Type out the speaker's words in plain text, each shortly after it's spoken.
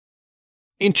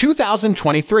In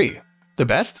 2023, the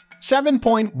best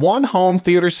 7.1 home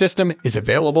theater system is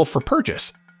available for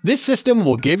purchase. This system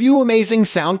will give you amazing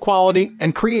sound quality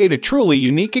and create a truly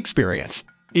unique experience.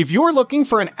 If you're looking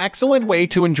for an excellent way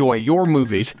to enjoy your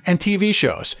movies and TV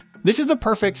shows, this is the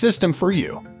perfect system for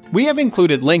you. We have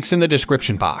included links in the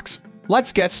description box.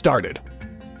 Let's get started.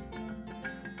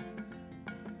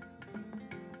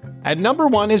 At number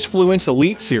 1 is Fluance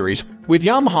Elite Series with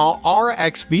Yamaha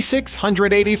RX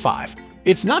V685.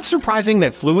 It's not surprising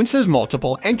that Fluance has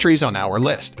multiple entries on our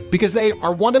list, because they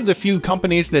are one of the few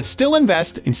companies that still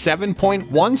invest in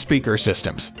 7.1 speaker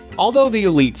systems. Although the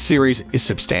Elite series is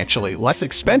substantially less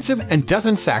expensive and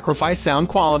doesn't sacrifice sound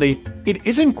quality, it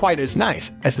isn't quite as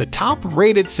nice as the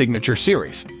top-rated Signature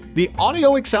series. The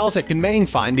audio excels at conveying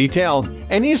fine detail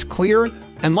and is clear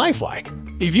and lifelike.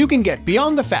 If you can get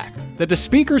beyond the fact that the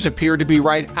speakers appear to be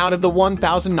right out of the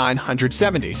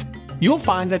 1970s, you'll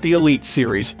find that the Elite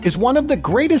series is one of the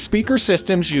greatest speaker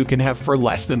systems you can have for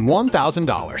less than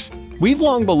 $1,000. We've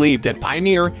long believed that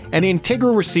Pioneer and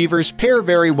Integra receivers pair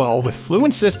very well with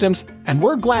Fluance systems, and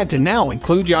we're glad to now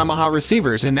include Yamaha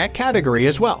receivers in that category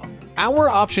as well. Our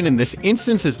option in this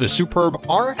instance is the superb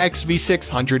RX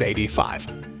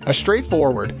V685, a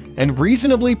straightforward and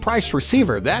reasonably priced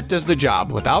receiver that does the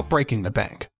job without breaking the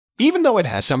bank. Even though it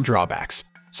has some drawbacks,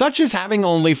 such as having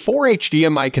only 4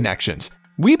 HDMI connections,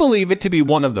 we believe it to be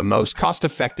one of the most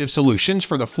cost-effective solutions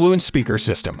for the Fluance speaker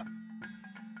system.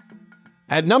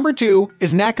 At number 2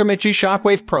 is Nakamichi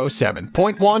Shockwafe Pro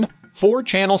 7.1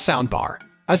 4-channel Soundbar.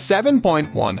 A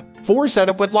 7.1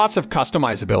 setup with lots of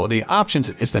customizability options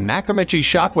is the Nakamichi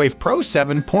Shockwafe Pro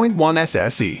 7.1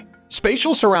 SSE.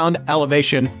 Spatial Surround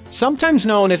Elevation, sometimes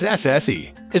known as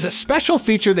SSE, is a special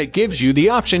feature that gives you the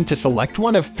option to select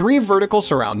one of 3 vertical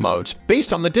surround modes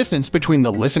based on the distance between the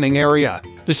listening area,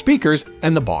 the speakers,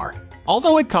 and the bar.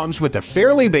 Although it comes with a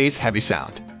fairly bass-heavy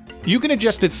sound, you can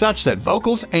adjust it such that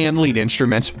vocals and lead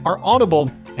instruments are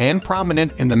audible and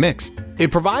prominent in the mix.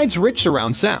 It provides rich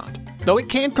surround sound. Though it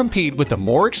can't compete with the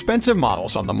more expensive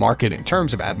models on the market in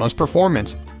terms of Atmos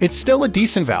performance, it's still a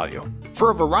decent value.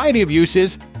 For a variety of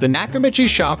uses, the Nakamichi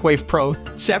Shockwafe Pro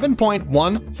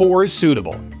 7.1 is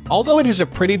suitable, although it has a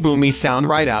pretty boomy sound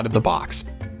right out of the box.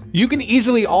 You can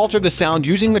easily alter the sound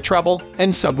using the treble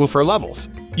and subwoofer levels.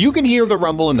 You can hear the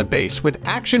rumble in the bass with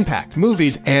action-packed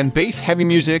movies, and bass-heavy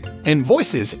music and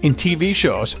voices in TV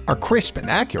shows are crisp and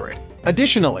accurate.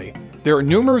 Additionally, there are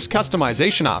numerous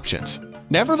customization options.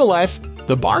 Nevertheless,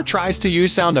 the bar tries to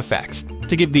use sound effects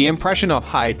to give the impression of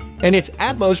height, and its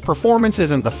Atmos performance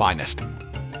isn't the finest.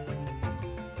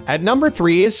 At number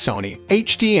 3 is Sony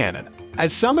HD.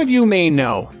 As some of you may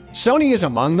know, Sony is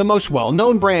among the most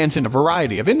well-known brands in a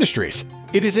variety of industries.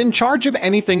 It is in charge of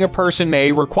anything a person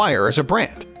may require as a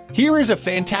brand. Here is a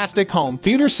fantastic home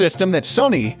theater system that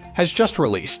Sony has just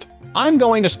released. I'm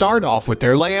going to start off with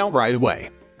their layout right away.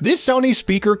 This Sony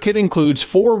speaker kit includes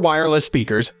 4 wireless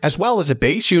speakers as well as a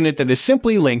bass unit that is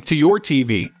simply linked to your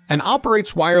TV and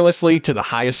operates wirelessly to the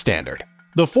highest standard.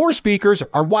 The 4 speakers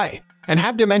are wide and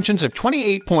have dimensions of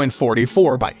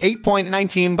 28.44 by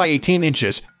 8.19 by 18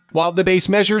 inches, while the bass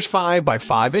measures 5 by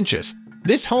 5 inches.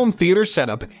 This home theater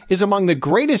setup is among the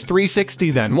greatest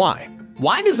 360. Then why?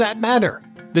 Why does that matter?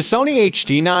 The Sony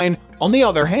HD9, on the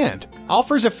other hand,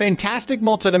 offers a fantastic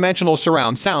multidimensional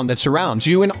surround sound that surrounds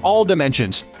you in all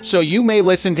dimensions, so you may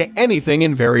listen to anything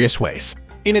in various ways.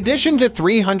 In addition to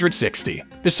 360,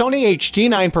 the Sony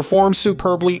HD9 performs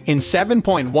superbly in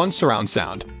 7.1 surround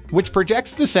sound, which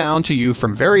projects the sound to you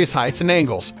from various heights and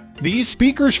angles. These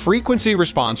speakers' frequency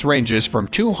response ranges from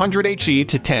 200 Hz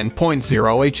to 10.0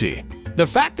 Hz. The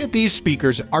fact that these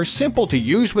speakers are simple to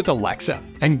use with Alexa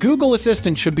and Google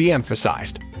Assistant should be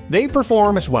emphasized. They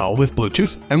perform as well with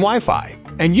Bluetooth and Wi-Fi,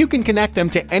 and you can connect them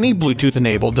to any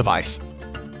Bluetooth-enabled device.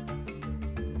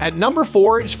 At number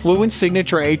 4 is Fluance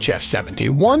Signature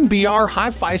HF71BR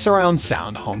HiFi Surround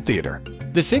Sound Home Theater.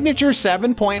 The Signature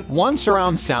 7.1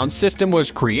 surround sound system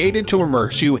was created to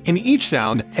immerse you in each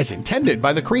sound as intended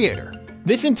by the creator.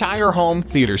 This entire home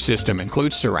theater system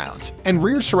includes surrounds and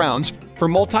rear surrounds for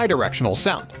multi-directional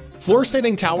sound,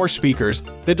 floor-standing tower speakers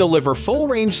that deliver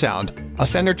full-range sound, a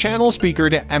center channel speaker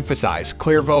to emphasize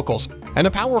clear vocals, and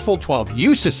a powerful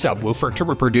 12-uses subwoofer to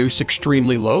reproduce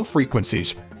extremely low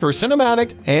frequencies for a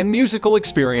cinematic and musical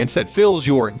experience that fills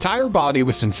your entire body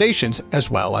with sensations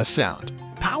as well as sound.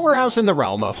 Powerhouse in the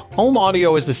realm of home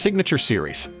audio is the Signature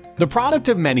series. The product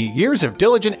of many years of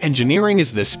diligent engineering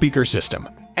is this speaker system.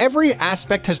 Every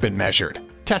aspect has been measured,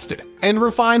 tested, and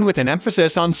refined with an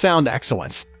emphasis on sound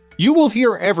excellence. You will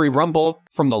hear every rumble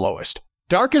from the lowest,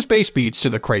 darkest bass beats to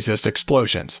the craziest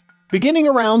explosions. Beginning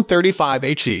around 35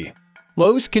 Hz,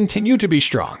 lows continue to be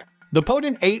strong, The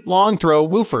potent 8 long-throw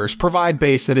woofers provide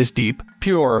bass that is deep,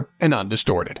 pure, and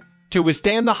undistorted. To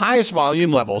withstand the highest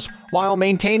volume levels while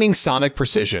maintaining sonic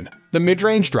precision, the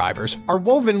mid-range drivers are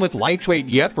woven with lightweight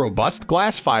yet robust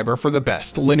glass fiber for the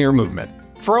best linear movement.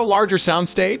 For a larger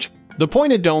soundstage, the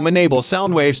pointed dome enables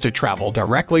sound waves to travel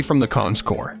directly from the cone's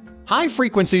core. High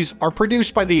frequencies are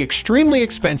produced by the extremely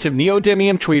expensive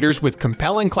neodymium tweeters with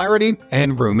compelling clarity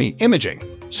and roomy imaging.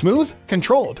 Smooth,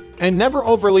 controlled, and never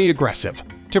overly aggressive.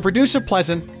 To produce a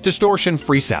pleasant,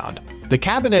 distortion-free sound, the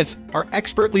cabinets are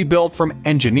expertly built from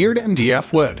engineered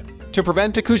MDF wood. To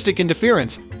prevent acoustic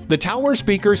interference, the tower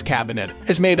speaker's cabinet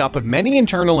is made up of many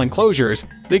internal enclosures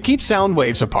that keep sound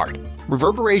waves apart.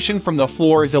 Reverberation from the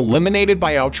floor is eliminated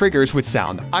by outriggers with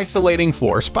sound-isolating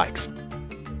floor spikes.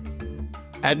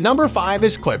 At number 5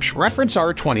 is Klipsch Reference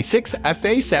R26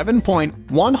 FA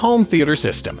 7.1 Home Theater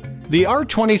System. The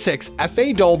R26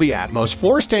 FA Dolby Atmos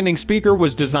floor-standing speaker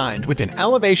was designed with an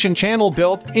elevation channel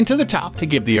built into the top to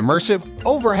give the immersive,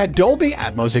 overhead Dolby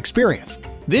Atmos experience.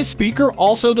 This speaker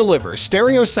also delivers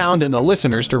stereo sound in the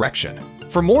listener's direction.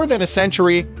 For more than a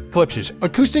century, Klipsch's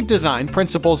acoustic design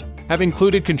principles have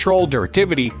included controlled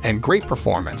directivity and great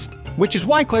performance, which is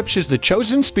why Klipsch is the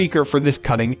chosen speaker for this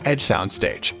cutting-edge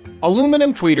soundstage.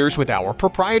 Aluminum tweeters with our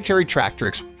proprietary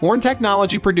Tractrix horn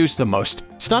technology produce the most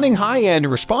stunning high-end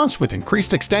response with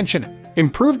increased extension,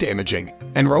 improved imaging,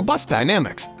 and robust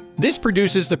dynamics. This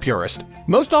produces the purest,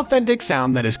 most authentic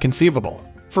sound that is conceivable.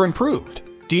 For improved,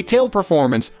 detailed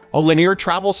performance, a linear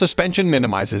travel suspension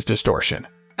minimizes distortion.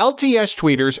 LTS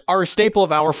tweeters are a staple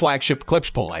of our flagship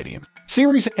Klipsch Palladium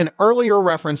series and earlier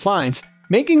reference lines,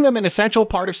 making them an essential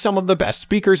part of some of the best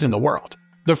speakers in the world.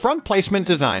 The front placement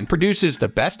design produces the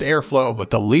best airflow with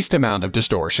the least amount of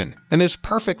distortion and is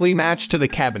perfectly matched to the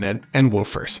cabinet and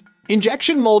woofers.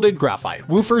 Injection-molded graphite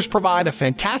woofers provide a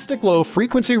fantastic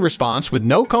low-frequency response with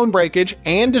no cone breakage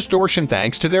and distortion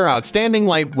thanks to their outstanding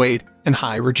lightweight and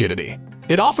high rigidity.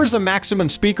 It offers the maximum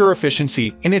speaker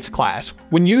efficiency in its class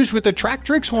when used with the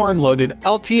Tractrix horn-loaded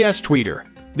LTS tweeter.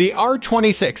 The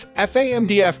R26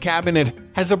 FA-MDF cabinet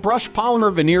has a brushed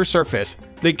polymer veneer surface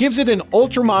that gives it an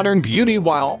ultra-modern beauty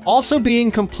while also being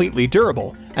completely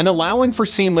durable and allowing for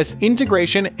seamless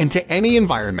integration into any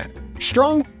environment.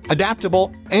 Strong,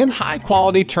 adaptable, and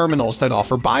high-quality terminals that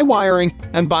offer bi-wiring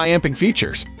and bi-amping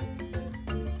features.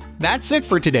 That's it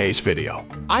for today's video.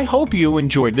 I hope you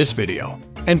enjoyed this video,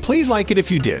 and please like it if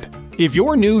you did. If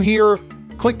you're new here,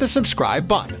 click the subscribe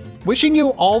button. Wishing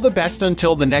you all the best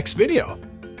until the next video.